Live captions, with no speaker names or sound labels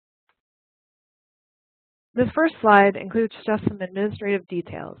This first slide includes just some administrative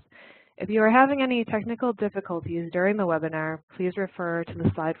details. If you are having any technical difficulties during the webinar, please refer to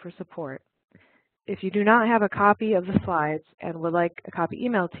the slide for support. If you do not have a copy of the slides and would like a copy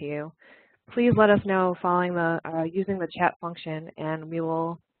emailed to you, please let us know following using the chat function, and we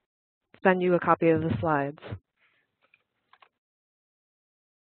will send you a copy of the slides.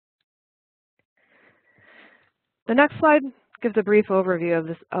 The next slide gives a brief overview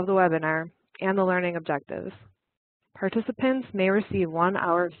of the webinar and the learning objectives. Participants may receive 1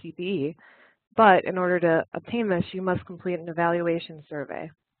 hour of CPE, but in order to obtain this, you must complete an evaluation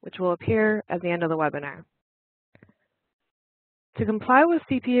survey, which will appear at the end of the webinar. To comply with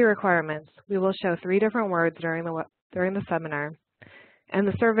CPE requirements, we will show 3 different words during the seminar, and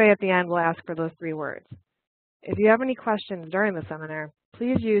the survey at the end will ask for those 3 words. If you have any questions during the seminar,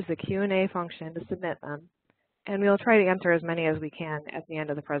 please use the Q&A function to submit them, and we will try to answer as many as we can at the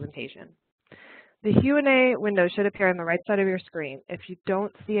end of the presentation. The Q&A window should appear on the right side of your screen. If you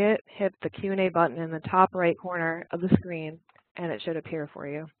don't see it, hit the Q&A button in the top right corner of the screen, and it should appear for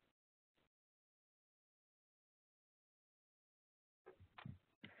you.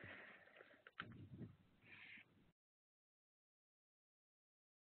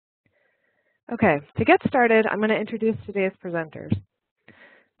 Okay, to get started, I'm going to introduce today's presenters.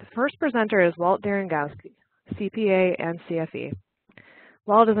 The first presenter is Walt Darengowski, CPA and CFE.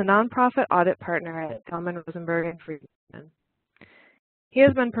 Walt is a nonprofit audit partner at Gelman, Rosenberg & Friedman. He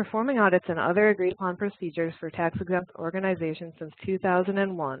has been performing audits and other agreed-upon procedures for tax-exempt organizations since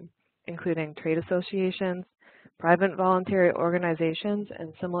 2001, including trade associations, private voluntary organizations,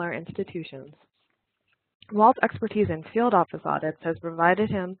 and similar institutions. Walt's expertise in field office audits has provided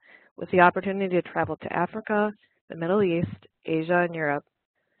him with the opportunity to travel to Africa, the Middle East, Asia, and Europe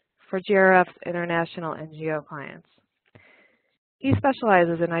for GRF's international NGO clients. He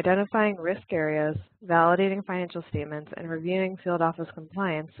specializes in identifying risk areas, validating financial statements, and reviewing field office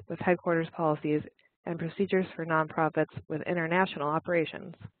compliance with headquarters policies and procedures for nonprofits with international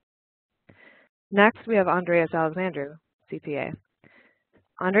operations. Next, we have Andreas Alexandru, CPA.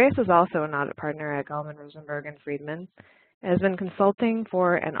 Andreas is also an audit partner at Gelman, Rosenberg & Friedman and has been consulting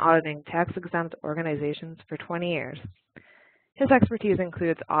for and auditing tax-exempt organizations for 20 years. His expertise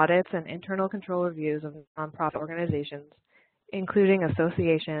includes audits and internal control reviews of nonprofit organizations, including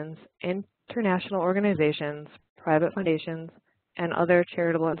associations, international organizations, private foundations, and other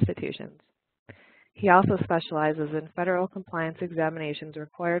charitable institutions. He also specializes in federal compliance examinations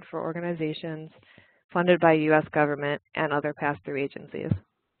required for organizations funded by U.S. government and other pass-through agencies.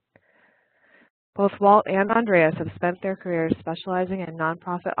 Both Walt and Andreas have spent their careers specializing in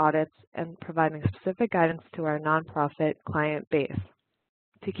nonprofit audits and providing specific guidance to our nonprofit client base.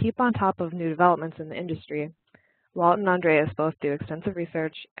 To keep on top of new developments in the industry, Walt and Andreas both do extensive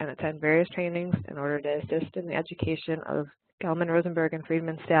research and attend various trainings in order to assist in the education of Gelman, Rosenberg &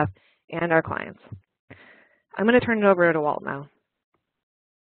 Friedman staff and our clients. I'm going to turn it over to Walt now.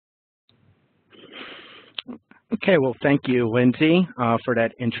 Okay, well, thank you, Lindsay, for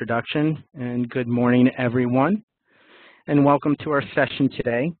that introduction, and good morning, everyone, and welcome to our session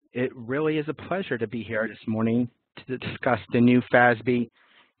today. It really is a pleasure to be here this morning to discuss the new FASB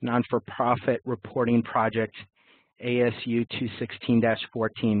non-for-profit reporting project, ASU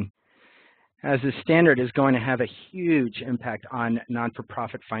 216-14, as the standard is going to have a huge impact on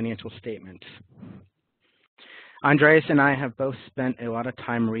non-for-profit financial statements. Andreas and I have both spent a lot of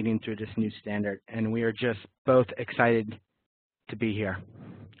time reading through this new standard, and we are just both excited to be here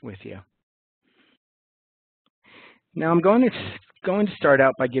with you. Now, I'm going to start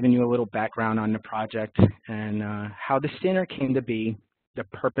out by giving you a little background on the project and how the standard came to be, the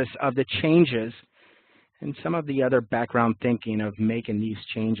purpose of the changes, and some of the other background thinking of making these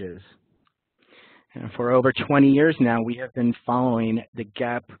changes. And for over 20 years now, we have been following the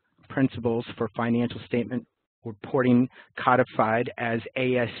GAAP principles for financial statement reporting codified as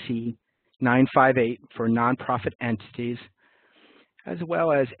ASC 958 for nonprofit entities, as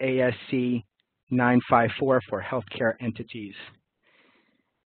well as ASC 954 for healthcare entities.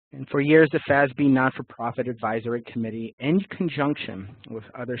 And for years, the FASB Not-for-Profit Advisory Committee, in conjunction with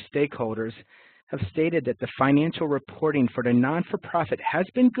other stakeholders, have stated that the financial reporting for the non-for-profit has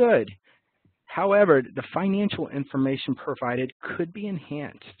been good. However, the financial information provided could be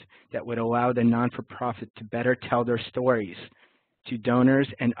enhanced that would allow the non-for-profit to better tell their stories to donors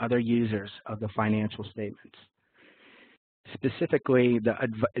and other users of the financial statements. Specifically, the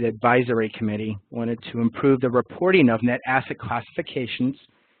Advisory Committee wanted to improve the reporting of net asset classifications,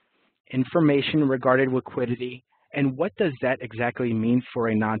 information regarding liquidity, and what does that exactly mean for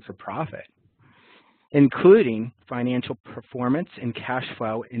a non-for-profit, including financial performance and cash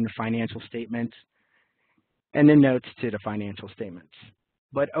flow in the financial statements, and the notes to the financial statements.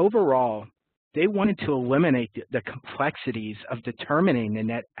 But overall, they wanted to eliminate the complexities of determining the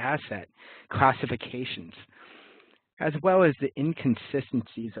net asset classifications, as well as the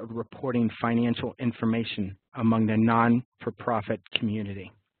inconsistencies of reporting financial information among the non-for-profit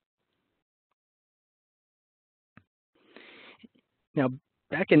community. Now,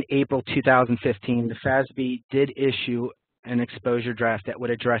 back in April 2015, the FASB did issue an exposure draft that would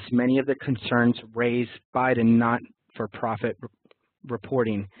address many of the concerns raised by the not-for-profit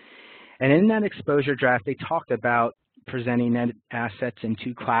reporting. And in that exposure draft, they talked about presenting net assets in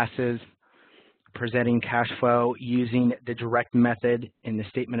two classes, presenting cash flow using the direct method in the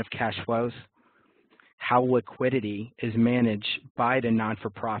statement of cash flows, how liquidity is managed by the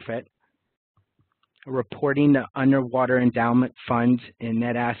non-for-profit, reporting the underwater endowment funds in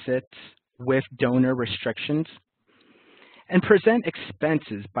net assets with donor restrictions, and present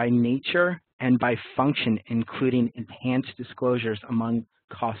expenses by nature and by function, including enhanced disclosures among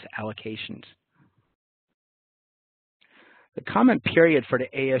cost allocations. The comment period for the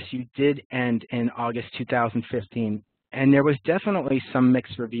ASU did end in August 2015, and there was definitely some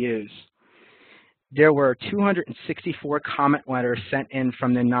mixed reviews. There were 264 comment letters sent in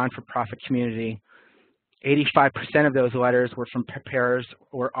from the non-for-profit community. 85% of those letters were from preparers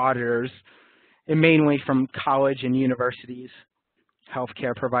or auditors, and mainly from college and universities,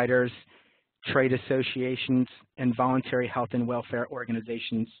 healthcare providers, trade associations, and voluntary health and welfare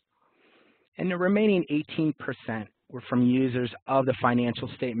organizations. And the remaining 18% were from users of the financial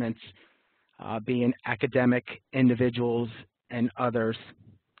statements, being academic, individuals, and others.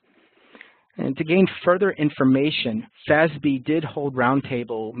 And to gain further information, FASB did hold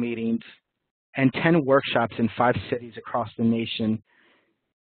roundtable meetings and 10 workshops in 5 cities across the nation.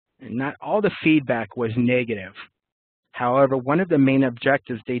 And not all the feedback was negative. However, one of the main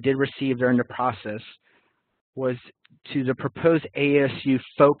objectives they did receive during the process was to the proposed ASU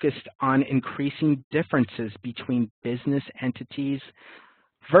focused on increasing differences between business entities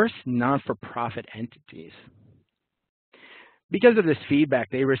versus non-for-profit entities. Because of this feedback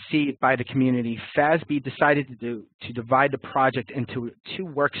they received by the community, FASB decided to divide the project into 2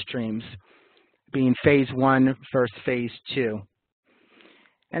 work streams, being Phase 1 versus Phase 2.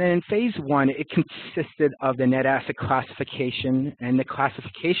 And in Phase 1, it consisted of the net asset classification and the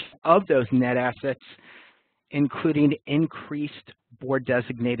classification of those net assets, including increased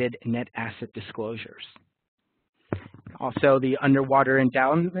board-designated net asset disclosures. Also, the underwater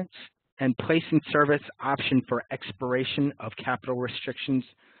endowments and place in service option for expiration of capital restrictions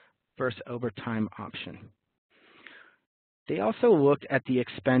versus overtime option. They also looked at the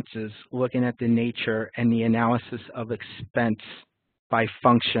expenses, looking at the nature and the analysis of expense by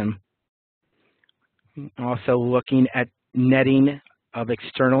function. Also looking at netting of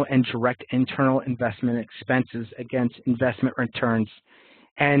external and direct internal investment expenses against investment returns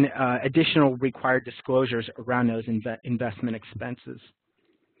and additional required disclosures around those investment expenses.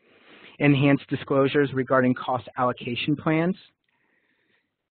 Enhanced disclosures regarding cost allocation plans,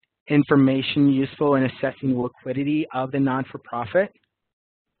 information useful in assessing liquidity of the non-for-profit,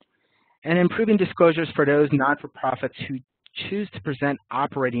 and improving disclosures for those non-for-profits who choose to present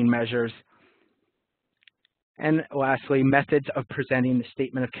operating measures. And lastly, methods of presenting the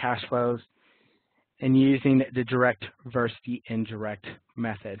statement of cash flows and using the direct versus the indirect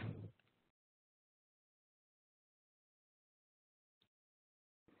method.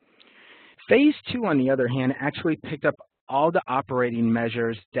 Phase 2, on the other hand, actually picked up all the operating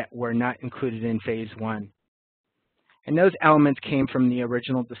measures that were not included in Phase 1. And those elements came from the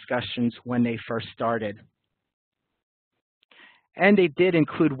original discussions when they first started. And they did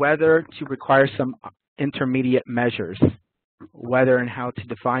include whether to require some intermediate measures, whether and how to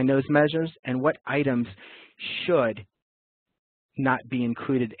define those measures, and what items should not be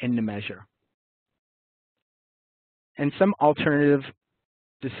included in the measure, and some alternative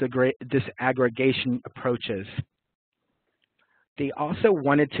disaggregation approaches. They also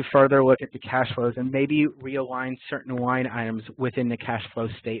wanted to further look at the cash flows and maybe realign certain line items within the cash flow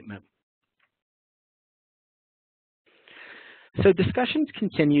statement. So discussions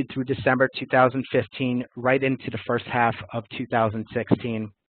continued through December 2015 right into the first half of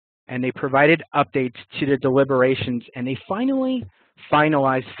 2016, and they provided updates to the deliberations, and they finally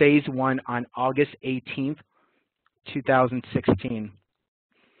finalized Phase 1 on August 18th, 2016.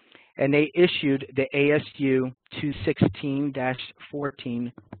 And they issued the ASU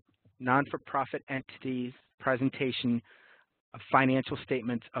 216-14 Non-for-Profit Entities Presentation of Financial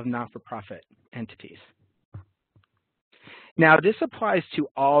Statements of Non-for-Profit Entities. Now, this applies to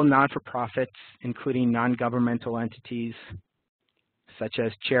all non-for-profits, including non-governmental entities, such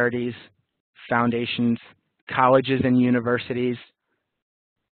as charities, foundations, colleges and universities,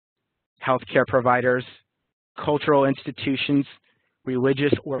 healthcare providers, cultural institutions,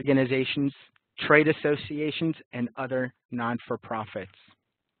 religious organizations, trade associations, and other non-for-profits.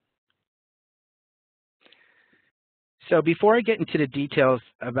 So before I get into the details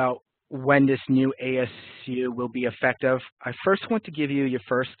about when this new ASU will be effective, I first want to give you your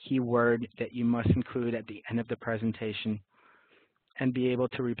first keyword that you must include at the end of the presentation and be able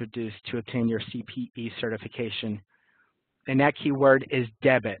to reproduce to obtain your CPE certification. And that keyword is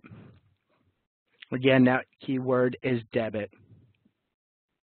debit. Again, that keyword is debit.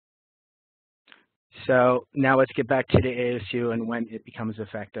 So now let's get back to the ASU and when it becomes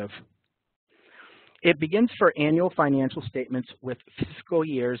effective. It begins for annual financial statements with fiscal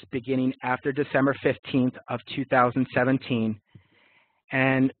years beginning after December 15th of 2017,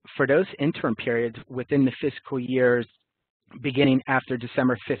 and for those interim periods within the fiscal years beginning after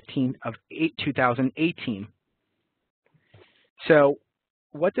December 15th of 2018. So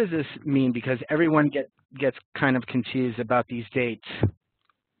what does this mean? Because everyone gets kind of confused about these dates.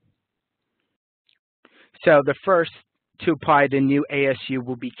 So the first to apply the new ASU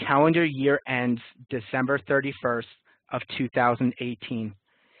will be calendar year ends December 31st of 2018.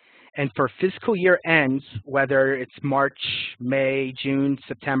 And for fiscal year ends, whether it's March, May, June,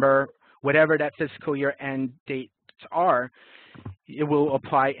 September, whatever that fiscal year end dates are, it will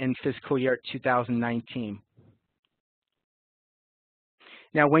apply in fiscal year 2019.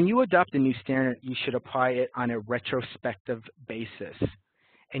 Now, when you adopt a new standard, you should apply it on a retrospective basis,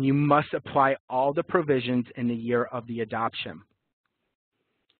 and you must apply all the provisions in the year of the adoption.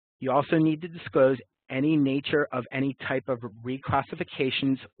 You also need to disclose any nature of any type of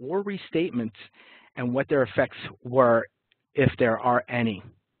reclassifications or restatements and what their effects were, if there are any.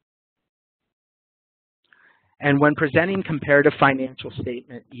 And when presenting comparative financial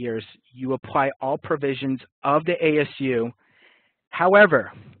statement years, you apply all provisions of the ASU.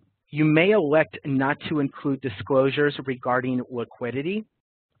 However, you may elect not to include disclosures regarding liquidity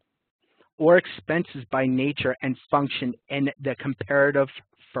or expenses by nature and function in the comparative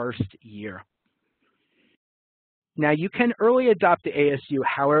first year. Now, you can early adopt the ASU,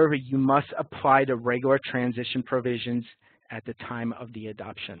 however, you must apply the regular transition provisions at the time of the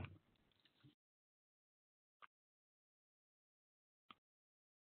adoption.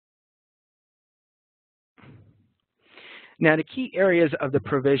 Now, the key areas of the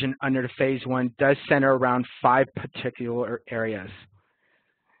provision under the Phase 1 does center around 5 particular areas.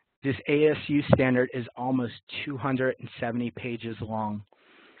 This ASU standard is almost 270 pages long.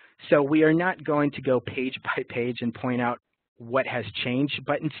 So we are not going to go page by page and point out what has changed,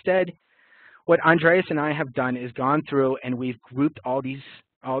 but instead, what Andreas and I have done is gone through and we've grouped all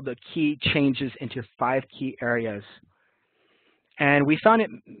the key changes into 5 key areas. And we found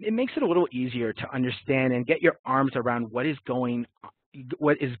it makes it a little easier to understand and get your arms around what is going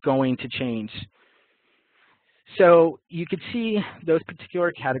to change. So you could see those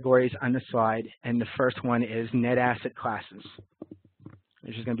particular categories on the slide, and the first one is net asset classes.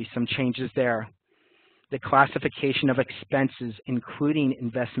 There's going to be some changes there. The classification of expenses, including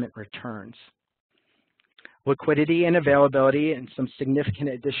investment returns. Liquidity and availability, and some significant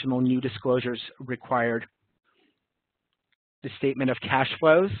additional new disclosures required. The statement of cash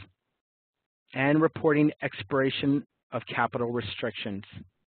flows, and reporting expiration of capital restrictions.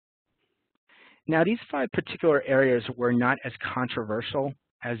 Now, these 5 particular areas were not as controversial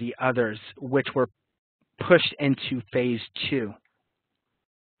as the others, which were pushed into Phase 2.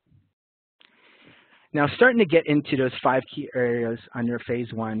 Now, starting to get into those 5 key areas under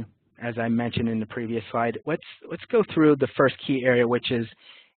Phase 1, as I mentioned in the previous slide, let's go through the first key area, which is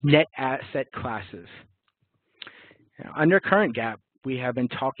net asset classes. Now, under current GAAP, we have been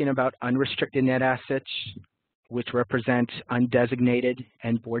talking about unrestricted net assets, which represent undesignated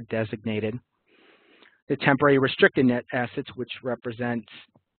and board designated. The temporary restricted net assets, which represents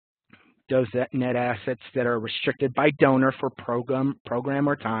those net assets that are restricted by donor for program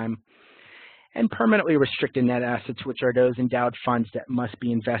or time. And permanently restricted net assets, which are those endowed funds that must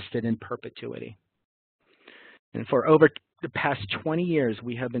be invested in perpetuity. And for over the past 20 years,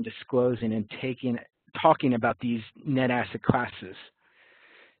 we have been disclosing and talking about these net asset classes.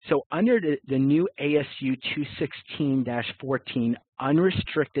 So under the new ASU 216-14,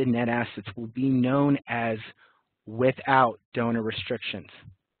 unrestricted net assets will be known as without donor restrictions.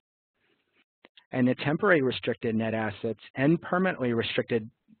 And the temporary restricted net assets and permanently restricted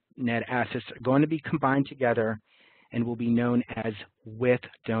net assets are going to be combined together and will be known as with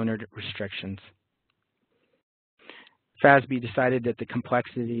donor restrictions. FASB decided that the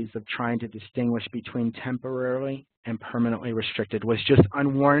complexities of trying to distinguish between temporarily and permanently restricted was just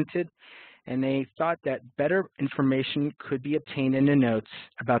unwarranted, and they thought that better information could be obtained in the notes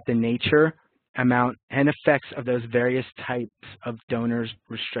about the nature, amount, and effects of those various types of donors'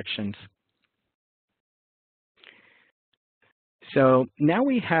 restrictions. So now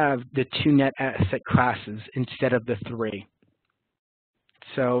we have the 2 net asset classes instead of the 3.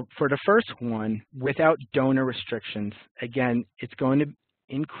 So for the first one, without donor restrictions, again, it's going to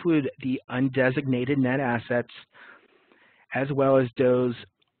include the undesignated net assets as well as those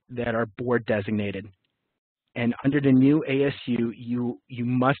that are board designated. And under the new ASU, you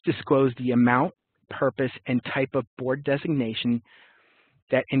must disclose the amount, purpose, and type of board designation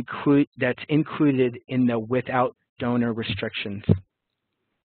that's included in the without donor restrictions.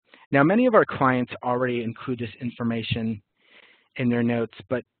 Now, many of our clients already include this information in their notes,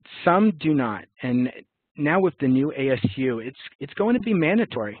 but some do not. And now with the new ASU, it's going to be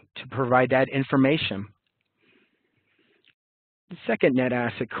mandatory to provide that information. The second net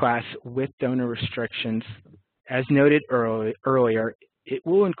asset class with donor restrictions, as noted earlier, it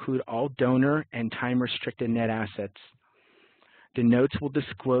will include all donor and time-restricted net assets. The notes will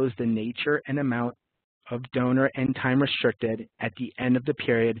disclose the nature and amount of donor and time-restricted at the end of the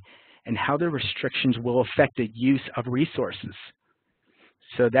period and how the restrictions will affect the use of resources.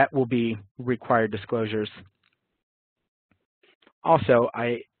 So that will be required disclosures. Also,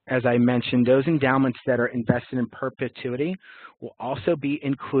 as I mentioned, those endowments that are invested in perpetuity will also be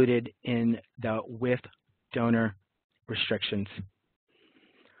included in the with donor restrictions.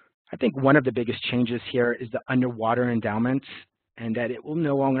 I think one of the biggest changes here is the underwater endowments, and that it will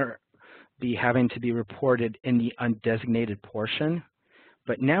no longer be having to be reported in the undesignated portion,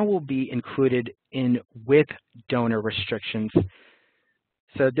 but now will be included in with donor restrictions.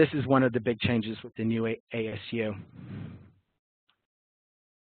 So this is one of the big changes with the new ASU.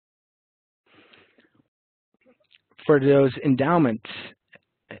 For those endowments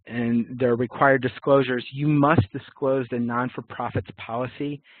and their required disclosures, you must disclose the non-for-profits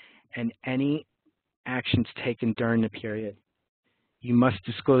policy and any actions taken during the period. You must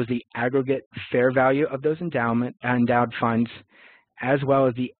disclose the aggregate fair value of those endowed funds, as well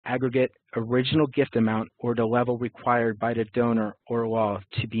as the aggregate original gift amount or the level required by the donor or law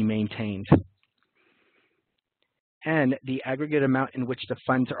to be maintained, and the aggregate amount in which the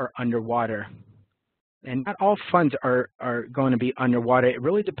funds are underwater. And not all funds are going to be underwater. It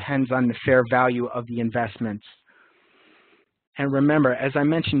really depends on the fair value of the investments. And remember, as I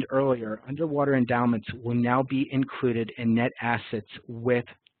mentioned earlier, underwater endowments will now be included in net assets with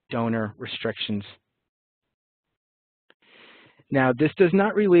donor restrictions. Now, this does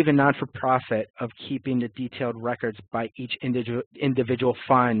not relieve a non-for-profit of keeping the detailed records by each individual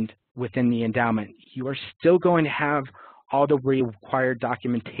fund within the endowment. You are still going to have all the required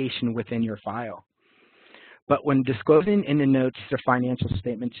documentation within your file. But when disclosing in the notes to financial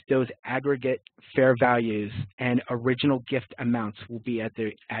statements, those aggregate fair values and original gift amounts will be at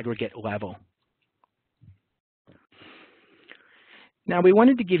the aggregate level. Now, we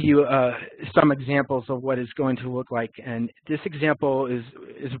wanted to give you some examples of what it's going to look like, and this example is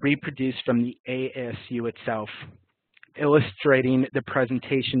reproduced from the ASU itself, illustrating the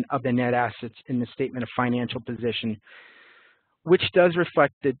presentation of the net assets in the statement of financial position, which does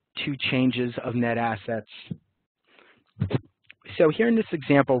reflect the 2 changes of net assets. So here in this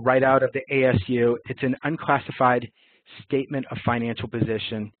example, right out of the ASU, it's an unclassified statement of financial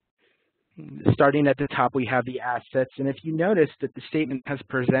position. Starting at the top, we have the assets, and if you notice that the statement has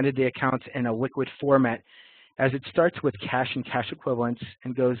presented the accounts in a liquid format, as it starts with cash and cash equivalents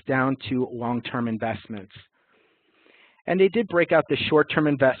and goes down to long-term investments. And they did break out the short-term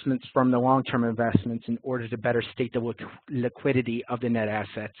investments from the long-term investments in order to better state the liquidity of the net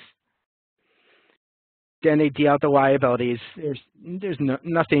assets. Then they deal out the liabilities. There's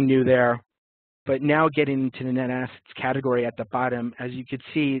nothing new there. But now getting into the net assets category at the bottom, as you could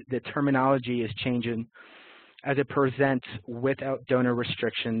see, the terminology is changing as it presents without donor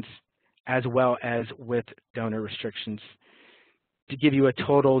restrictions as well as with donor restrictions to give you a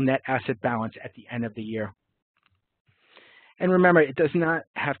total net asset balance at the end of the year. And remember, it does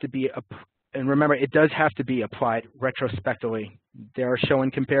have to be applied retrospectively. They are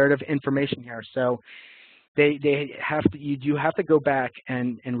showing comparative information here, so you do have to go back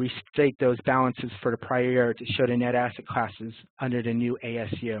and restate those balances for the prior year to show the net asset classes under the new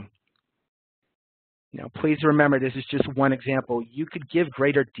ASU. Now, please remember, this is just one example. You could give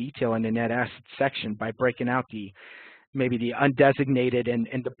greater detail in the net assets section by breaking out maybe the undesignated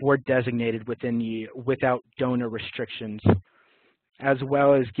and the board designated within the without donor restrictions, as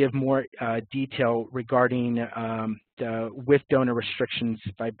well as give more detail regarding the with donor restrictions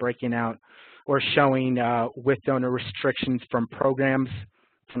by breaking out or showing with donor restrictions from programs,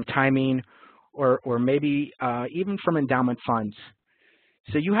 from timing, or maybe even from endowment funds.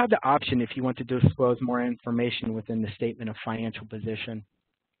 So you have the option if you want to disclose more information within the statement of financial position.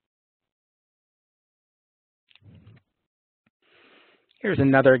 Here's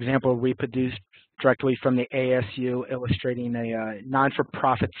another example reproduced directly from the ASU, illustrating a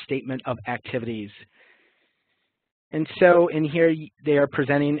non-for-profit statement of activities. And so in here, they are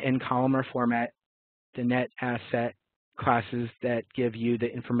presenting in columnar format the net asset classes that give you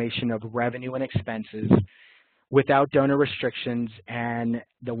the information of revenue and expenses without donor restrictions and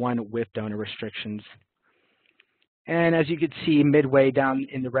the one with donor restrictions. And as you can see, midway down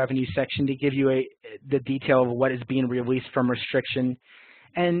in the revenue section, they give you the detail of what is being released from restriction.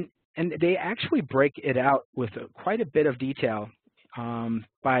 And they actually break it out with quite a bit of detail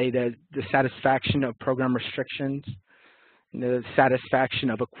by the satisfaction of program restrictions, the satisfaction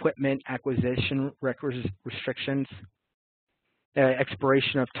of equipment acquisition restrictions, the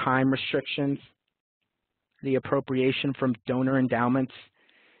expiration of time restrictions, the appropriation from donor endowments.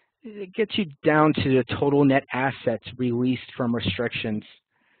 It gets you down to the total net assets released from restrictions,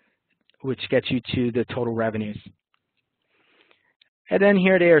 which gets you to the total revenues. And then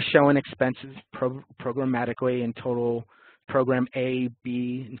here they are showing expenses programmatically in total program A,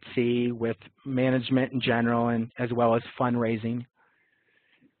 B, and C with management in general, and as well as fundraising.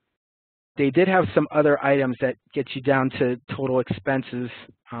 They did have some other items that get you down to total expenses,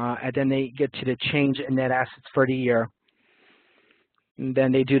 and then they get to the change in net assets for the year. And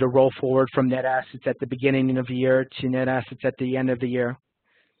then they do the roll forward from net assets at the beginning of the year to net assets at the end of the year.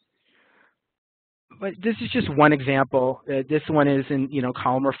 But this is just one example. This one is in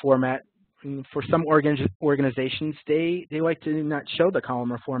columnar format. And for some organizations, they like to not show the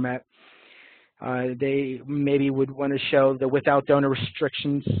columnar format. They maybe would want to show the without donor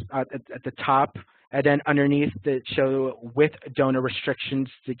restrictions at the top, and then underneath that show with donor restrictions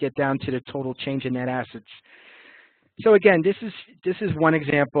to get down to the total change in net assets. So again, this is one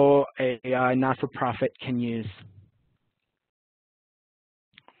example a not-for-profit can use.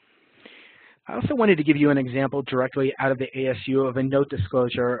 I also wanted to give you an example directly out of the ASU of a note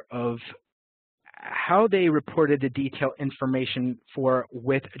disclosure of how they reported the detailed information for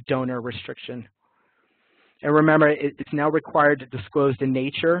with donor restriction. And remember, it's now required to disclose the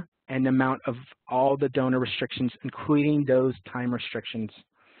nature and amount of all the donor restrictions, including those time restrictions.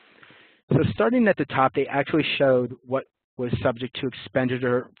 So starting at the top, they actually showed what was subject to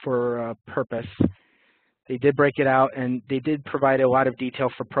expenditure for a purpose. They did break it out, and they did provide a lot of detail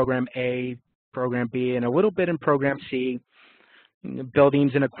for Program A, Program B, and a little bit in Program C.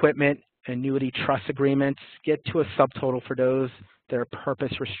 Buildings and equipment, annuity trust agreements, get to a subtotal for those that are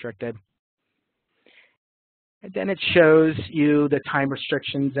purpose restricted. And then it shows you the time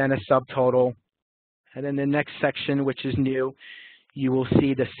restrictions and a subtotal. And then the next section, which is new, you will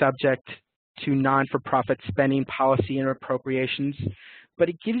see the subject to non-for-profit spending policy and appropriations, but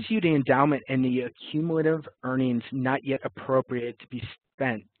it gives you the endowment and the cumulative earnings not yet appropriated to be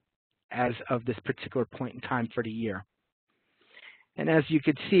spent as of this particular point in time for the year. And as you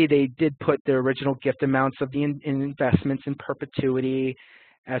could see, they did put the original gift amounts of the investments in perpetuity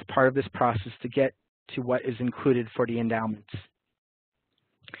as part of this process to get to what is included for the endowments.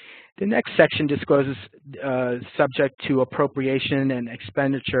 The next section discloses subject to appropriation and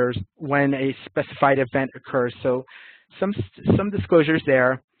expenditures when a specified event occurs. So some disclosures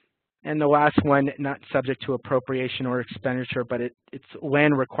there. And the last one, not subject to appropriation or expenditure, but it's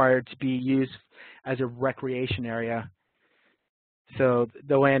land required to be used as a recreation area. So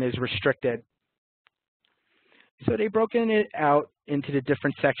the land is restricted. So they've broken it out into the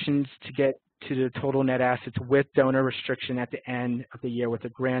different sections to get to the total net assets with donor restriction at the end of the year with a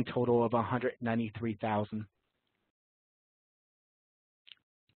grand total of $193,000.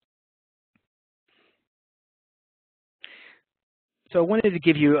 So I wanted to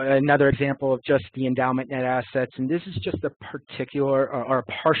give you another example of just the endowment net assets, and this is just a particular or a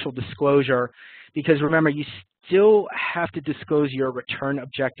partial disclosure, because remember, you still have to disclose your return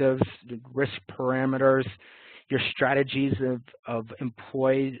objectives, the risk parameters, your strategies of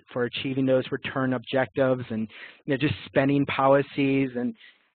employed for achieving those return objectives, and just spending policies and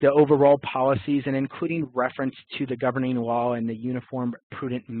the overall policies, and including reference to the governing law and the Uniform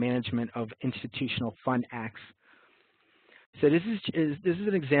Prudent Management of Institutional Fund Acts. So this is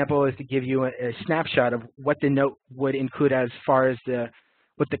an example is to give you a snapshot of what the note would include as far as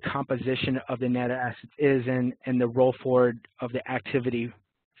what the composition of the net assets is and the roll forward of the activity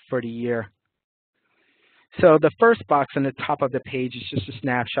for the year. So the first box on the top of the page is just a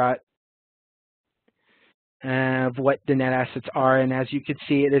snapshot of what the net assets are, and as you can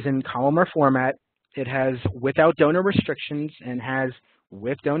see, it is in columnar format. It has without donor restrictions and has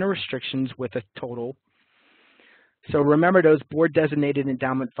with donor restrictions with a total. So remember, those board designated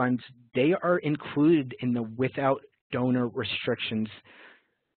endowment funds, they are included in the without donor restrictions,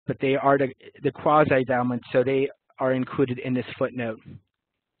 but they are the quasi-endowments, so they are included in this footnote.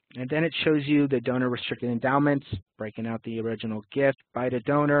 And then it shows you the donor restricted endowments, breaking out the original gift by the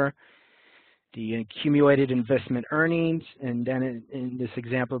donor, the accumulated investment earnings, and then in this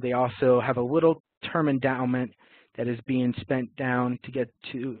example, they also have a little term endowment that is being spent down to get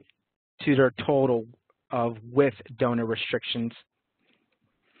to their total of with donor restrictions.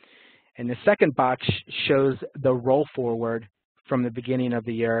 And the second box shows the roll forward from the beginning of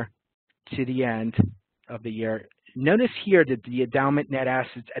the year to the end of the year. Notice here that the endowment net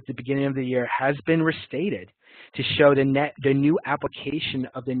assets at the beginning of the year has been restated to show the new application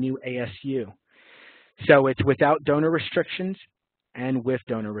of the new ASU. So it's without donor restrictions and with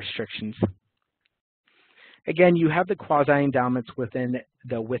donor restrictions. Again, you have the quasi-endowments within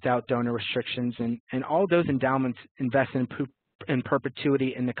the without donor restrictions, and all those endowments invest in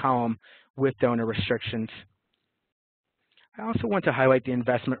perpetuity in the column with donor restrictions. I also want to highlight the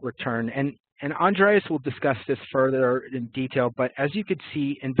investment return, and Andreas will discuss this further in detail, but as you could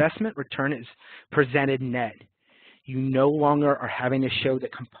see, investment return is presented net. You no longer are having to show the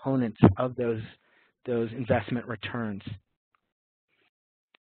components of those investment returns.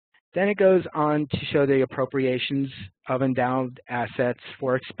 Then it goes on to show the appropriations of endowed assets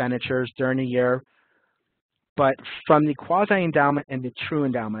for expenditures during the year, but from the quasi-endowment and the true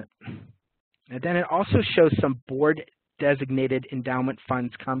endowment. And then it also shows some board-designated endowment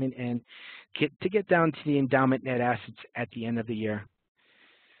funds coming in to get down to the endowment net assets at the end of the year.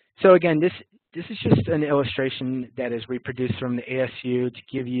 So again, this is just an illustration that is reproduced from the ASU to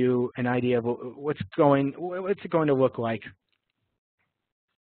give you an idea of what's it going to look like.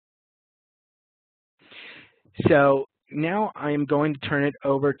 So now I'm going to turn it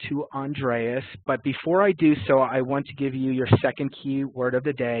over to Andreas, but before I do so, I want to give you your second key word of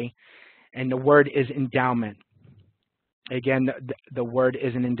the day, and the word is endowment. Again, the word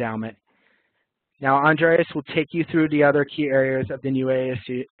is an endowment. Now Andreas will take you through the other key areas of the new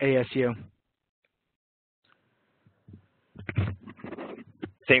ASU.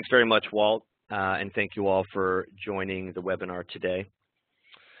 Thanks very much, Walt, and thank you all for joining the webinar today.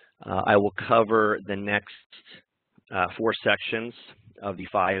 I will cover the next 4 sections of the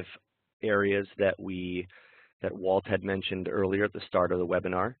 5 areas that Walt had mentioned earlier at the start of the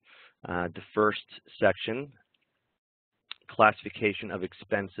webinar. The first section, classification of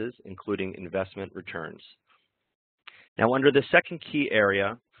expenses, including investment returns. Now, under the second key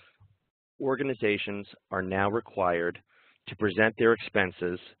area, organizations are now required to present their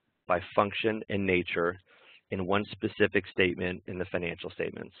expenses by function and nature in one specific statement in the financial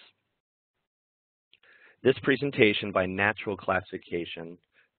statements. This presentation by natural classification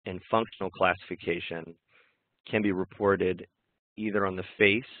and functional classification can be reported either on the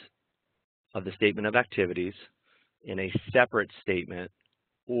face of the statement of activities, in a separate statement,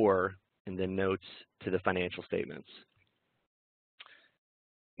 or in the notes to the financial statements.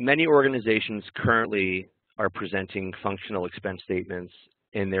 Many organizations currently are presenting functional expense statements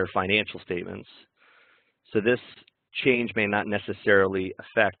in their financial statements. So this change may not necessarily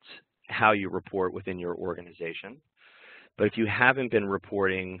affect how you report within your organization. But if you haven't been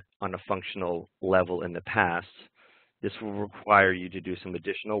reporting on a functional level in the past, this will require you to do some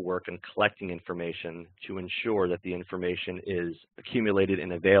additional work in collecting information to ensure that the information is accumulated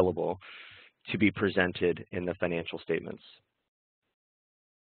and available to be presented in the financial statements.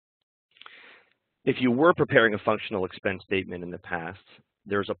 If you were preparing a functional expense statement in the past,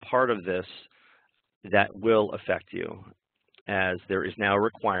 there's a part of this that will affect you, as there is now a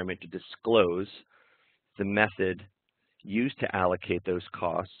requirement to disclose the method used to allocate those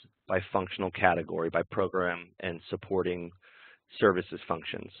costs by functional category, by program and supporting services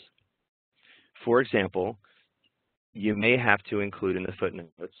functions. For example, you may have to include in the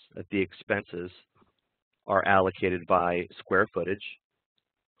footnotes that the expenses are allocated by square footage,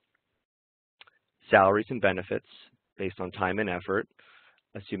 salaries and benefits based on time and effort,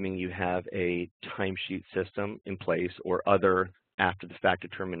 assuming you have a timesheet system in place or other after-the-fact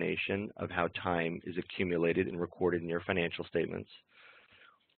determination of how time is accumulated and recorded in your financial statements.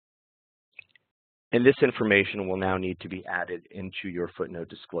 And this information will now need to be added into your footnote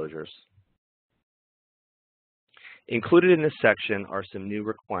disclosures. Included in this section are some new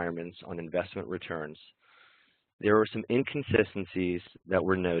requirements on investment returns. There were some inconsistencies that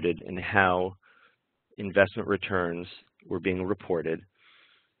were noted in how investment returns were being reported.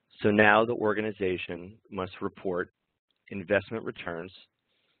 So now the organization must report investment returns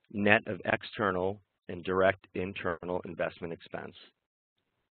net of external and direct internal investment expense.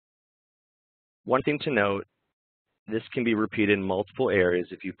 One thing to note, this can be repeated in multiple areas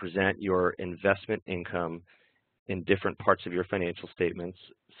if you present your investment income in different parts of your financial statements,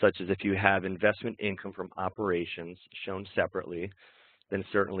 such as if you have investment income from operations shown separately, then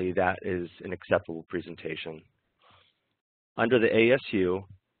certainly that is an acceptable presentation. Under the ASU,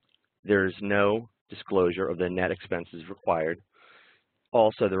 there is no disclosure of the net expenses required.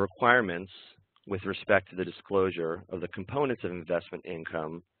 Also, the requirements with respect to the disclosure of the components of investment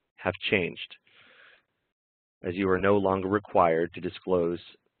income have changed, as you are no longer required to disclose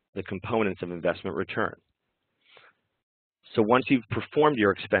the components of investment return. So once you've performed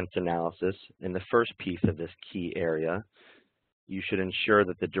your expense analysis in the first piece of this key area, you should ensure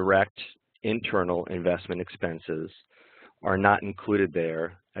that the direct internal investment expenses are not included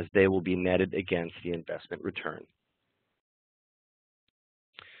there, as they will be netted against the investment return.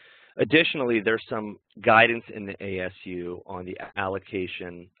 Additionally, there's some guidance in the ASU on the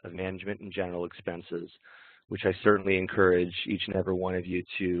allocation of management and general expenses, which I certainly encourage each and every one of you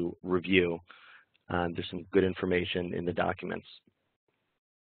to review. There's some good information in the documents.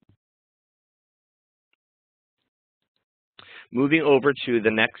 Moving over to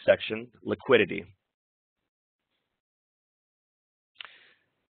the next section, liquidity.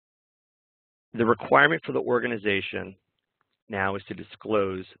 The requirement for the organization now is to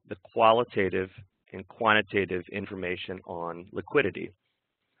disclose the qualitative and quantitative information on liquidity.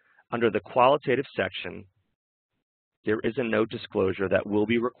 Under the qualitative section, there is a note disclosure that will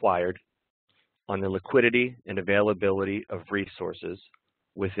be required on the liquidity and availability of resources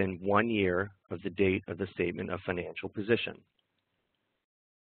within 1 year of the date of the statement of financial position.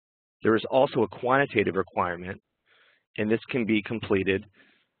 There is also a quantitative requirement, and this can be completed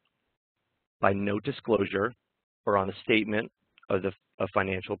by note disclosure or on the statement of the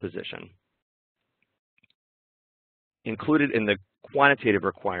financial position. Included in the quantitative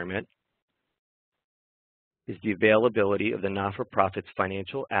requirement is the availability of the not-for-profit's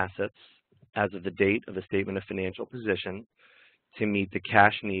financial assets as of the date of the statement of financial position to meet the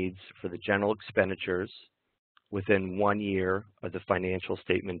cash needs for the general expenditures within 1 year of the financial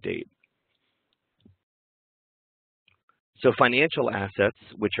statement date. So financial assets,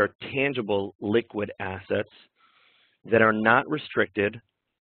 which are tangible liquid assets that are not restricted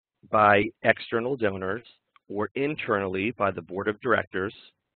by external donors or internally by the board of directors.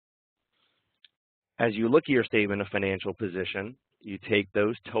 As you look at your statement of financial position, you take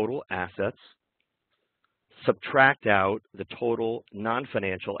those total assets, subtract out the total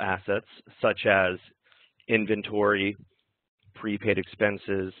non-financial assets, such as inventory, prepaid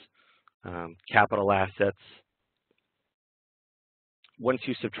expenses, capital assets. Once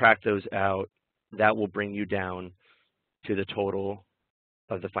you subtract those out, that will bring you down to the total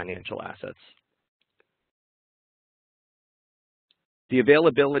of the financial assets. The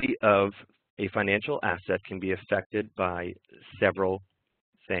availability of a financial asset can be affected by several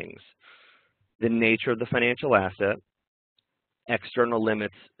things. The nature of the financial asset, external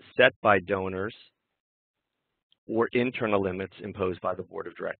limits set by donors, or internal limits imposed by the board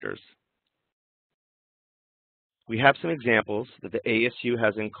of directors. We have some examples that the ASU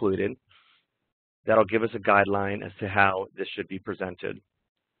has included that'll give us a guideline as to how this should be presented.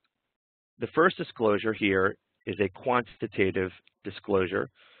 The first disclosure here is a quantitative disclosure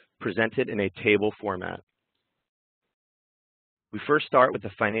presented in a table format. We first start with the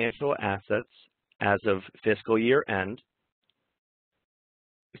financial assets as of fiscal year end.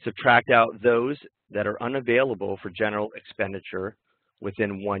 We subtract out those that are unavailable for general expenditure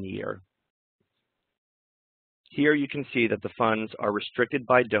within 1 year. Here you can see that the funds are restricted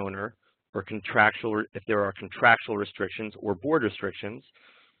by donor or contractual, if there are contractual restrictions or board restrictions,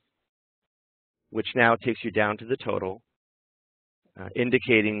 which now takes you down to the total,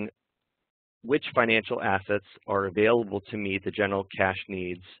 indicating which financial assets are available to meet the general cash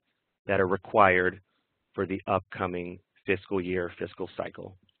needs that are required for the upcoming fiscal year, fiscal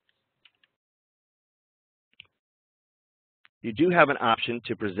cycle. You do have an option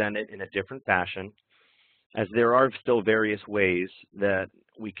to present it in a different fashion, as there are still various ways that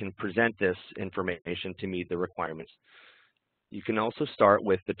we can present this information to meet the requirements. You can also start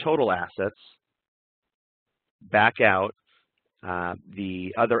with the total assets, back out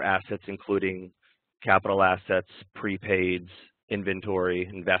the other assets, including capital assets, prepaids, inventory,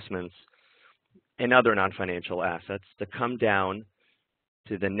 investments, and other non-financial assets, to come down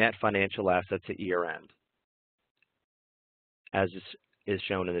to the net financial assets at year end, as is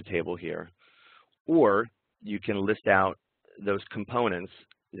shown in the table here. Or you can list out those components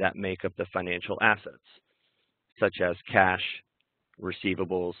that make up the financial assets, such as cash,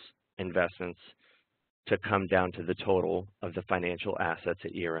 receivables, investments, to come down to the total of the financial assets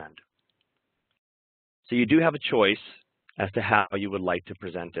at year end. So you do have a choice as to how you would like to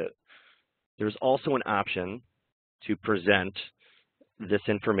present it. There's also an option to present this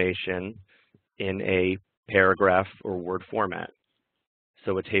information in a paragraph or word format,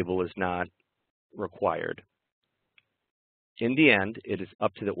 so a table is not required. In the end, it is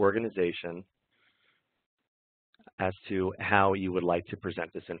up to the organization as to how you would like to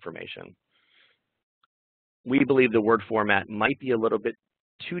present this information. We believe the word format might be a little bit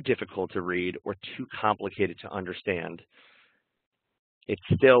too difficult to read or too complicated to understand. It's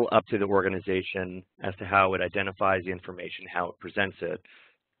still up to the organization as to how it identifies the information, how it presents it,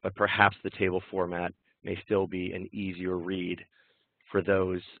 but perhaps the table format may still be an easier read for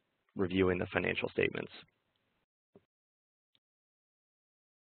those reviewing the financial statements.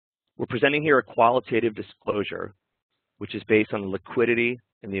 We're presenting here a qualitative disclosure, which is based on the liquidity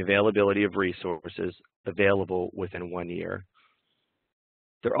and the availability of resources available within 1 year.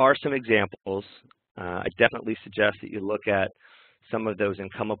 There are some examples. I definitely suggest that you look at some of those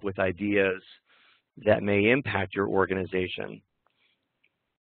and come up with ideas that may impact your organization.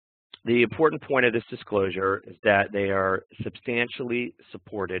 The important point of this disclosure is that they are substantially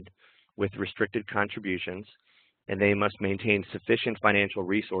supported with restricted contributions, and they must maintain sufficient financial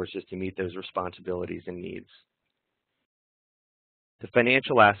resources to meet those responsibilities and needs. The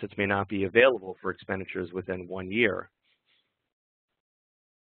financial assets may not be available for expenditures within 1 year.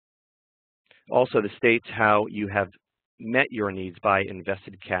 Also, this states how you have met your needs by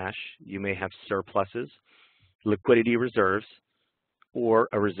invested cash. You may have surpluses, liquidity reserves, or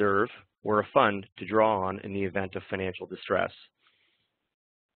a reserve or a fund to draw on in the event of financial distress.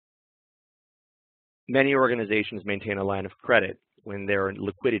 Many organizations maintain a line of credit when there are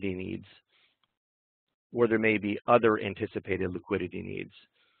liquidity needs, or there may be other anticipated liquidity needs.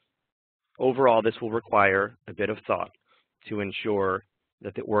 Overall, this will require a bit of thought to ensure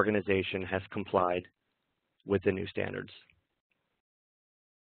that the organization has complied with the new standards.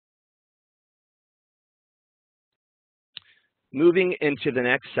 Moving into the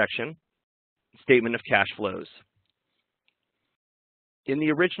next section, statement of cash flows. In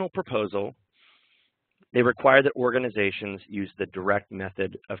the original proposal, they require that organizations use the direct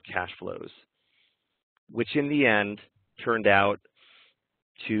method of cash flows, which in the end turned out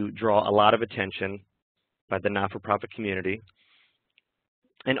to draw a lot of attention by the not-for-profit community.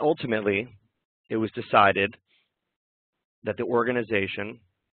 And ultimately, it was decided that the organization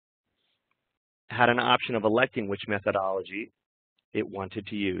had an option of electing which methodology it wanted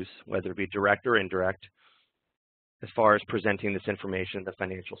to use, whether it be direct or indirect, as far as presenting this information in the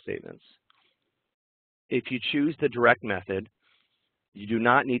financial statements. If you choose the direct method, you do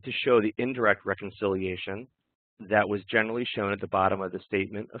not need to show the indirect reconciliation that was generally shown at the bottom of the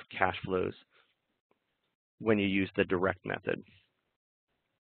statement of cash flows when you use the direct method.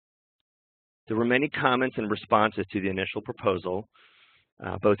 There were many comments and responses to the initial proposal,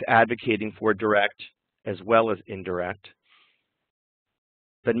 both advocating for direct as well as indirect,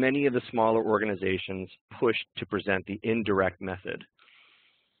 but many of the smaller organizations pushed to present the indirect method.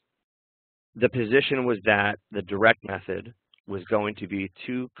 The position was that the direct method was going to be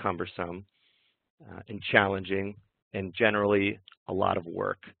too cumbersome and challenging and generally a lot of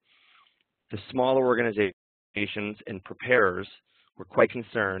work. The smaller organizations and preparers were quite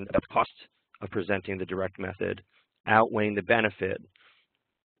concerned about the cost of presenting the direct method outweighing the benefit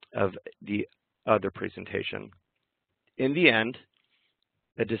of the other presentation. In the end,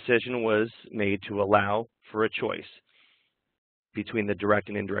 a decision was made to allow for a choice between the direct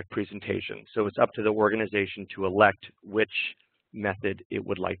and indirect presentation. So it's up to the organization to elect which method it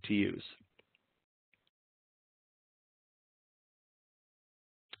would like to use.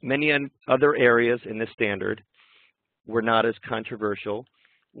 Many other areas in this standard were not as controversial,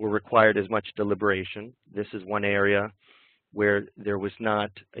 were required as much deliberation. This is one area where there was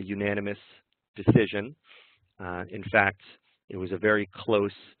not a unanimous decision. In fact, it was a very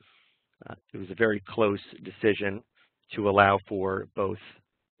close decision to allow for both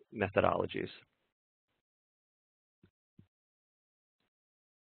methodologies.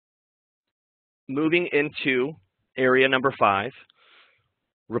 Moving into area number 5,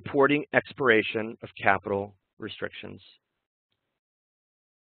 reporting expiration of capital restrictions.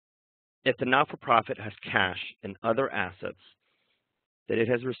 If the not-for-profit has cash and other assets that it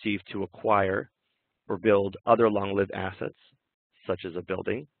has received to acquire or build other long-lived assets, such as a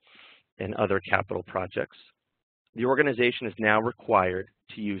building and other capital projects, the organization is now required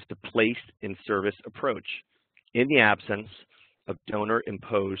to use the placed in service approach in the absence of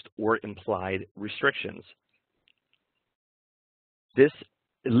donor-imposed or implied restrictions. This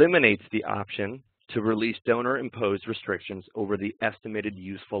eliminates the option to release donor-imposed restrictions over the estimated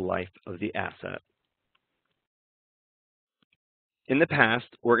useful life of the asset. In the past,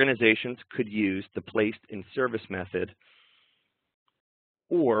 organizations could use the placed in service method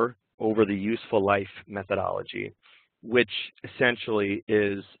or over the useful life methodology, which essentially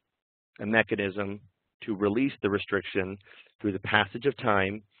is a mechanism to release the restriction through the passage of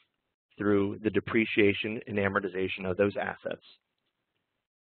time through the depreciation and amortization of those assets.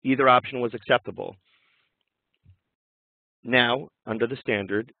 Either option was acceptable. Now, under the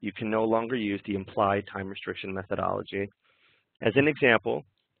standard, you can no longer use the implied time restriction methodology. As an example,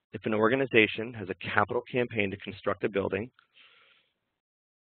 if an organization has a capital campaign to construct a building,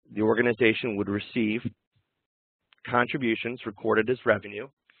 the organization would receive contributions recorded as revenue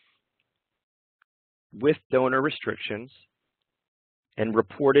with donor restrictions and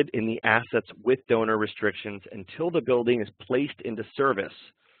reported in the assets with donor restrictions until the building is placed into service.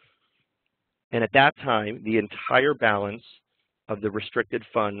 And at that time, the entire balance of the restricted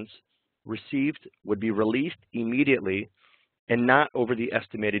funds received would be released immediately and not over the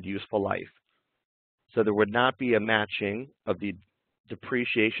estimated useful life. So there would not be a matching of the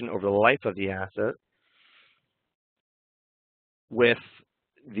depreciation over the life of the asset with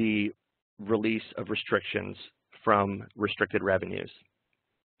the release of restrictions from restricted revenues.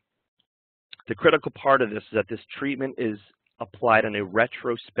 The critical part of this is that this treatment is applied on a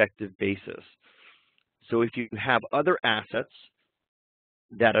retrospective basis. So if you have other assets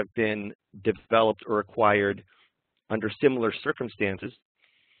that have been developed or acquired under similar circumstances,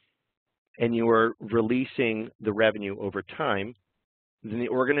 and you are releasing the revenue over time, then the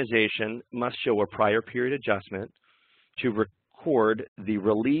organization must show a prior period adjustment to record the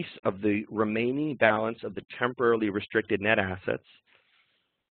release of the remaining balance of the temporarily restricted net assets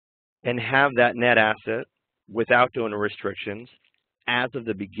and have that net asset without donor restrictions as of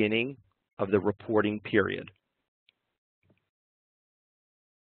the beginning of the reporting period.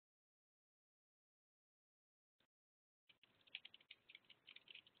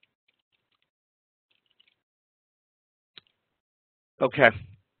 Okay,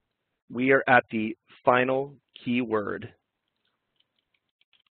 we are at the final keyword.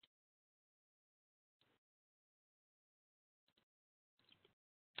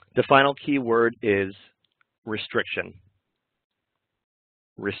 The final keyword is restriction.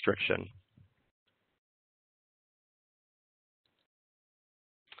 Restriction.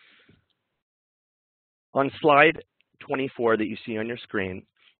 On slide 24 that you see on your screen,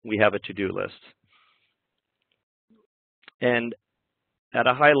 we have a to-do list. And at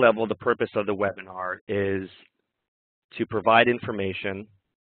a high level, the purpose of the webinar is to provide information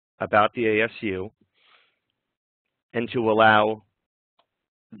about the ASU and to allow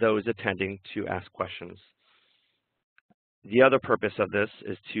those attending to ask questions. The other purpose of this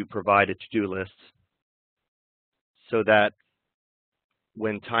is to provide a to-do list so that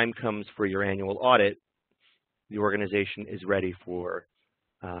when time comes for your annual audit, the organization is ready for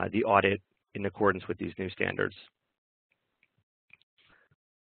the audit in accordance with these new standards.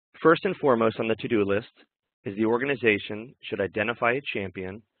 First and foremost on the to-do list is the organization should identify a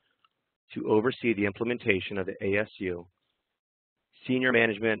champion to oversee the implementation of the ASU. Senior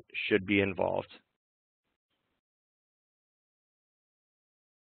management should be involved.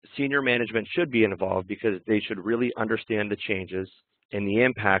 Senior management should be involved because they should really understand the changes and the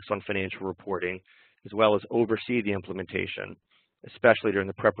impacts on financial reporting, as well as oversee the implementation, especially during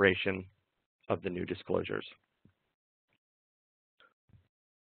the preparation of the new disclosures.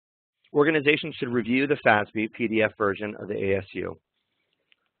 Organizations should review the FASB PDF version of the ASU.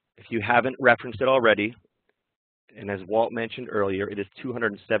 If you haven't referenced it already, and as Walt mentioned earlier, it is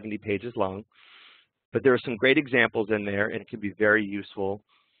 270 pages long, but there are some great examples in there, and it can be very useful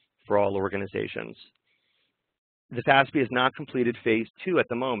for all organizations. The FASB has not completed phase 2 at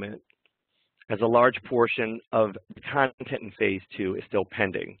the moment, as a large portion of the content in phase 2 is still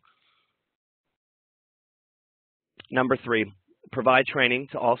pending. Number 3, provide training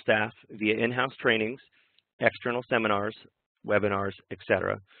to all staff via in-house trainings, external seminars, webinars,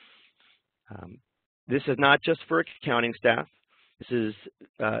 etc. This is not just for accounting staff. This is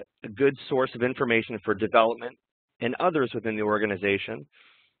a good source of information for development and others within the organization.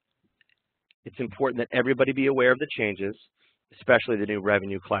 It's important that everybody be aware of the changes, especially the new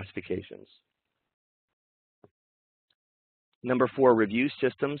revenue classifications. Number 4, review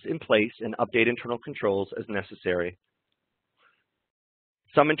systems in place and update internal controls as necessary.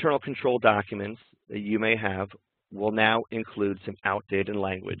 Some internal control documents that you may have will now include some outdated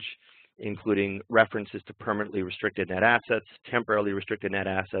language, including references to permanently restricted net assets, temporarily restricted net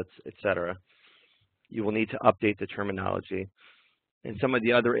assets, etc. You will need to update the terminology. And some of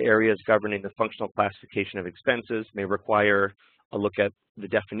the other areas governing the functional classification of expenses may require a look at the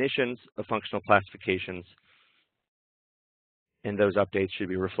definitions of functional classifications and those updates should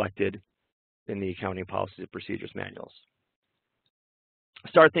be reflected in the accounting policies and procedures manuals.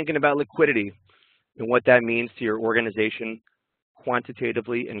 Start thinking about liquidity and what that means to your organization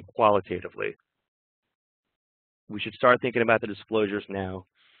quantitatively and qualitatively. We should start thinking about the disclosures now.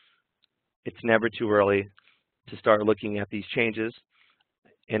 It's never too early to start looking at these changes,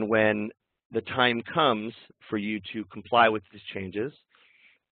 and when the time comes for you to comply with these changes,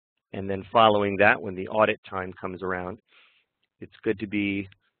 and then following that, when the audit time comes around, it's good to be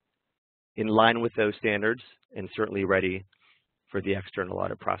in line with those standards and certainly ready for the external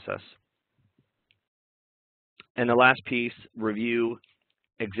audit process. And the last piece, review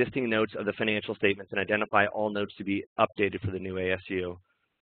existing notes of the financial statements and identify all notes to be updated for the new ASU.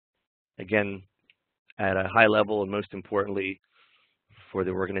 Again, at a high level, and most importantly, for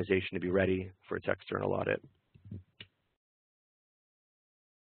the organization to be ready for its external audit.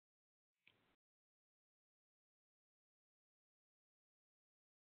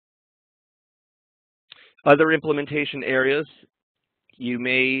 Other implementation areas, you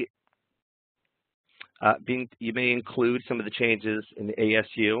may include some of the changes in the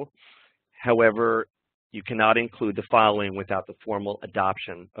ASU. However, you cannot include the following without the formal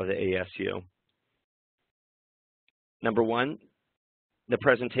adoption of the ASU. Number one, the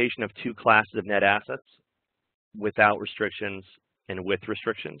presentation of two classes of net assets without restrictions and with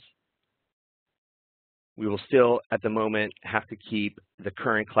restrictions. We will still, at the moment, have to keep the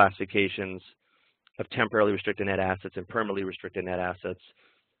current classifications of temporarily restricted net assets and permanently restricted net assets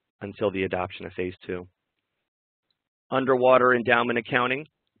until the adoption of Phase 2. Underwater endowment accounting,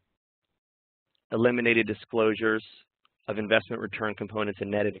 eliminated disclosures of investment return components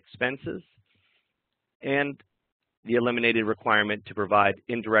and netted expenses, and the eliminated requirement to provide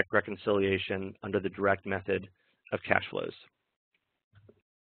indirect reconciliation under the direct method of cash flows.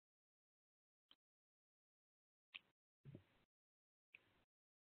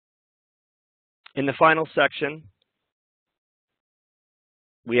 In the final section,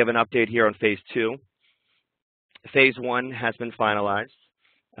 we have an update here on Phase 2. Phase 1 has been finalized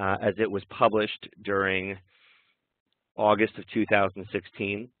as it was published during August of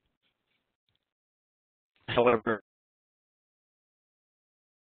 2016. However,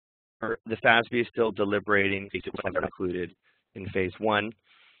 the FASB is still deliberating what are included in Phase 1,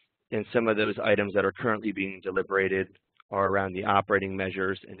 and some of those items that are currently being deliberated are around the operating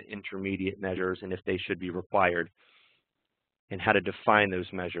measures and intermediate measures and if they should be required, and how to define those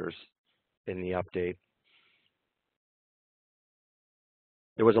measures in the update.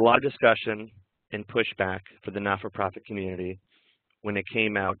 There was a lot of discussion and pushback for the not-for-profit community when it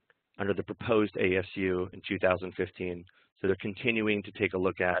came out under the proposed ASU in 2015, so they're continuing to take a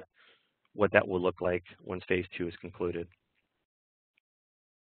look at what that will look like once Phase 2 is concluded.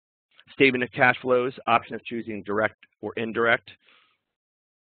 Statement of cash flows, option of choosing direct or indirect.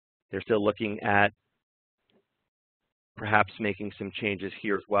 They're still looking at perhaps making some changes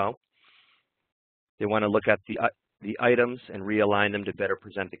here as well. They want to look at the items and realign them to better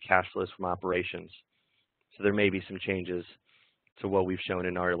present the cash flows from operations. So there may be some changes to what we've shown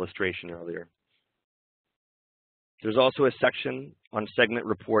in our illustration earlier. There's also a section on segment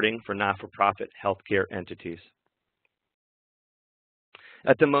reporting for not-for-profit healthcare entities.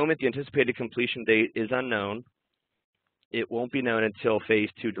 At the moment, the anticipated completion date is unknown. It won't be known until Phase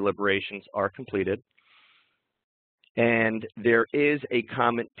 2 deliberations are completed. And there is a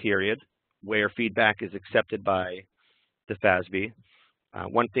comment period where feedback is accepted by the FASB.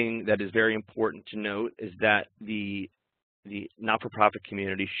 One thing that is very important to note is that the not-for-profit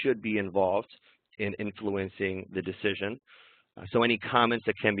community should be involved in influencing the decision. So any comments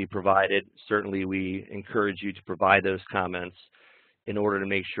that can be provided, certainly we encourage you to provide those comments in order to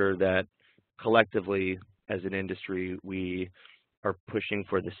make sure that collectively as an industry we are pushing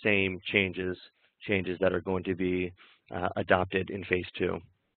for the same changes that are going to be adopted in Phase 2.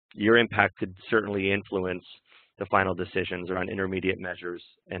 Your impact could certainly influence the final decisions around intermediate measures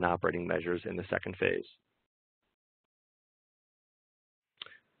and operating measures in the second phase.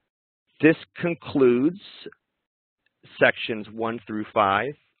 This concludes sections 1 through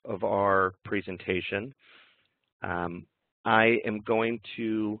 5 of our presentation. I am going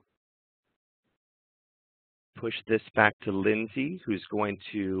to push this back to Lindsay, who's going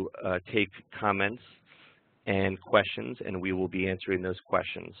to take comments and questions, and we will be answering those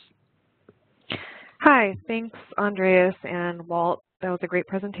questions. Hi, thanks Andreas and Walt. That was a great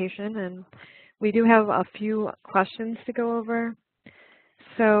presentation, and we do have a few questions to go over.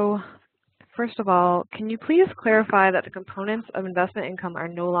 So first of all, can you please clarify that the components of investment income are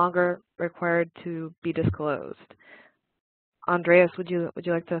no longer required to be disclosed? Andreas, would you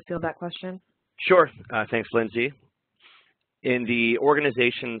like to field that question? Sure. Thanks, Lindsay. In the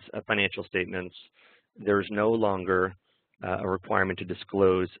organization's financial statements, there's no longer a requirement to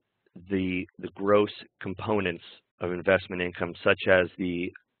disclose the gross components of investment income, such as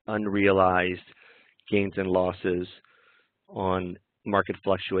the unrealized gains and losses on market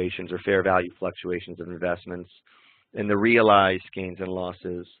fluctuations or fair value fluctuations of investments, and the realized gains and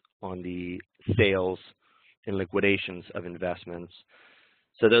losses on the sales and liquidations of investments.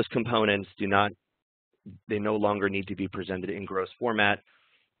 So those components they no longer need to be presented in gross format.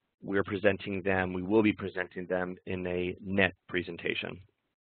 We will be presenting them in a net presentation.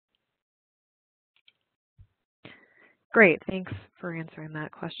 Great, thanks for answering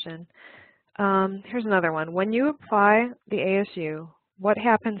that question. Here's another one. When you apply the ASU, what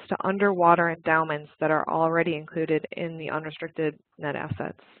happens to underwater endowments that are already included in the unrestricted net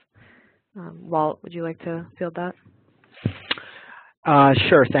assets? Walt, would you like to field that?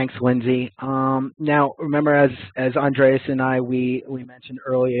 Sure, thanks, Lindsay. Now, remember, as Andreas and we mentioned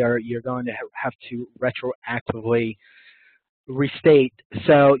earlier, you're going to have to retroactively restate.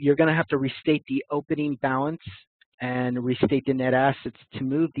 So you're going to have to restate the opening balance and restate the net assets to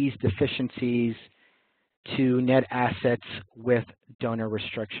move these deficiencies to net assets with donor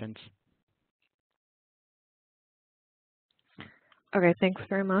restrictions. Okay, thanks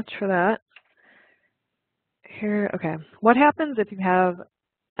very much for that. Here, okay. What happens if you have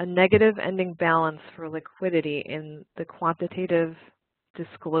a negative ending balance for liquidity in the quantitative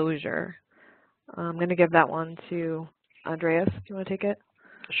disclosure? I'm going to give that one to Andreas. Do you want to take it?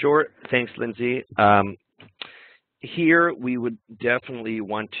 Sure. Thanks, Lindsay. Here, we would definitely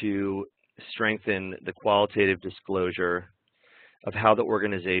want to strengthen the qualitative disclosure of how the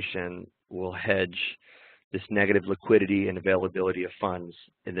organization will hedge this negative liquidity and availability of funds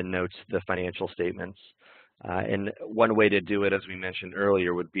in the notes to the financial statements. And one way to do it, as we mentioned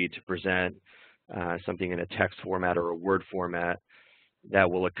earlier, would be to present something in a text format or a Word format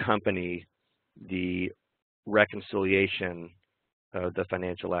that will accompany the reconciliation of the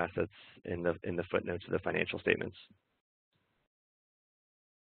financial assets in the footnotes of the financial statements.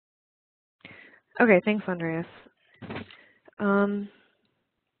 Okay, thanks, Andreas.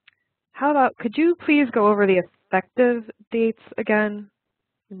 How about, could you please go over the effective dates again?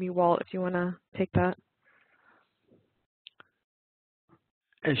 Maybe Walt, if you want to take that.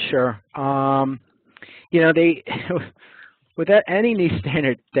 Sure. You know, with any new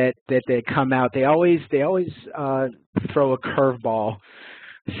standard that they come out, they always throw a curveball.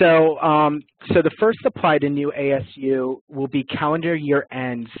 So so the first apply to new ASU will be calendar year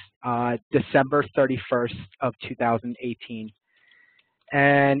ends December 31st of 2018.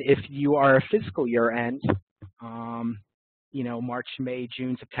 And if you are a fiscal year end, you know, March, May,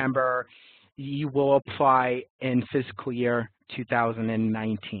 June, September, you will apply in fiscal year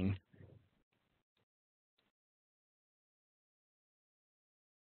 2019.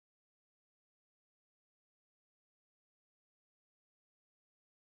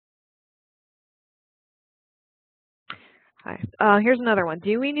 Hi. Here's another one.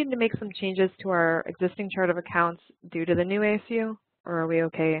 Do we need to make some changes to our existing chart of accounts due to the new ASU, or are we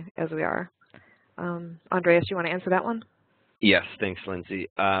okay as we are? Andreas, you want to answer that one? Yes, thanks, Lindsay.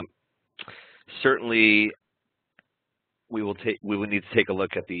 Certainly, we will need to take a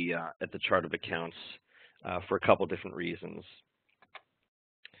look at the chart of accounts for a couple different reasons.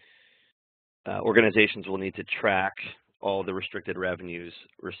 Organizations will need to track all the restricted revenues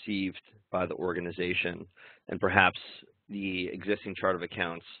received by the organization, and perhaps the existing chart of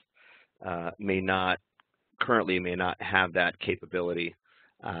accounts currently may not have that capability,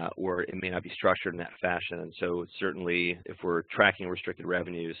 or it may not be structured in that fashion. And so certainly, if we're tracking restricted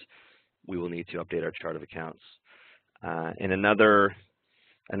revenues, we will need to update our chart of accounts. And another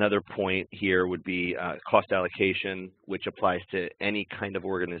point here would be cost allocation, which applies to any kind of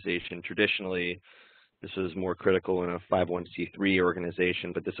organization. Traditionally, this is more critical in a 501c3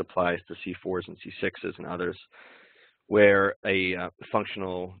 organization, but this applies to C4s and C6s and others, where a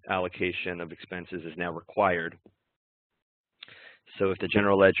functional allocation of expenses is now required. So if the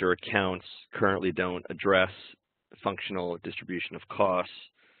general ledger accounts currently don't address functional distribution of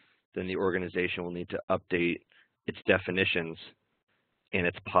costs, then the organization will need to update its definitions in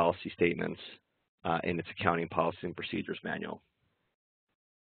its policy statements in its accounting policy and procedures manual.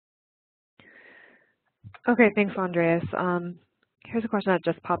 Okay, thanks, Andreas. Here's a question that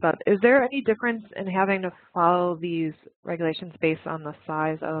just popped up. Is there any difference in having to follow these regulations based on the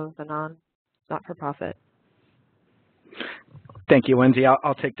size of the not-for-profit? Thank you, Lindsay.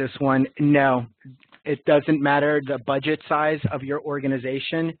 I'll take this one. No, it doesn't matter the budget size of your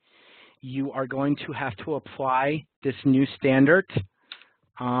organization. You are going to have to apply this new standard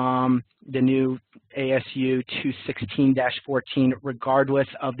the new ASU 216-14, regardless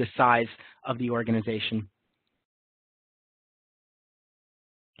of the size of the organization.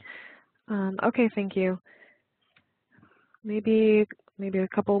 Okay, thank you. Maybe a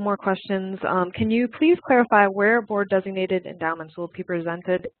couple more questions. Can you please clarify where board-designated endowments will be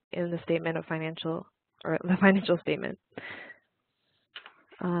presented in the statement of financial, or the financial statement?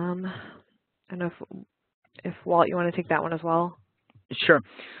 I don't know if Walt, you want to take that one as well? Sure.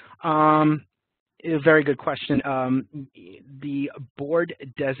 A very good question. The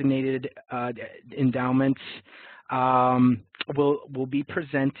board-designated endowments will be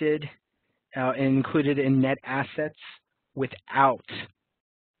presented and included in net assets without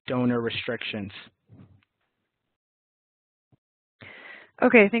donor restrictions.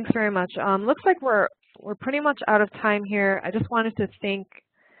 Okay, thanks very much. Looks like we're pretty much out of time here. I just wanted to thank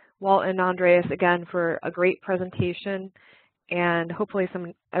Walt and Andreas again for a great presentation, and hopefully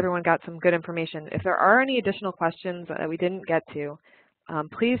everyone got some good information. If there are any additional questions that we didn't get to,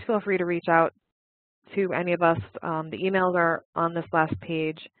 please feel free to reach out to any of us. The emails are on this last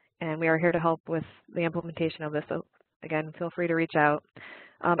page, and we are here to help with the implementation of this. So again, feel free to reach out.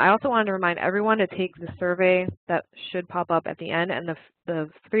 I also wanted to remind everyone to take the survey that should pop up at the end, and the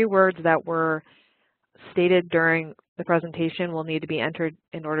 3 words that were stated during the presentation will need to be entered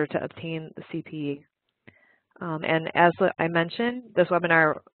in order to obtain the CPE. And as I mentioned, this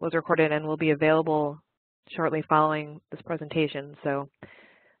webinar was recorded and will be available shortly following this presentation. So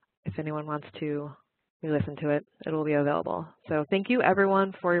if anyone wants to re-listen to it, it will be available. So thank you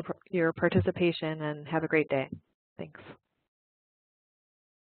everyone for your participation, and have a great day. Thanks.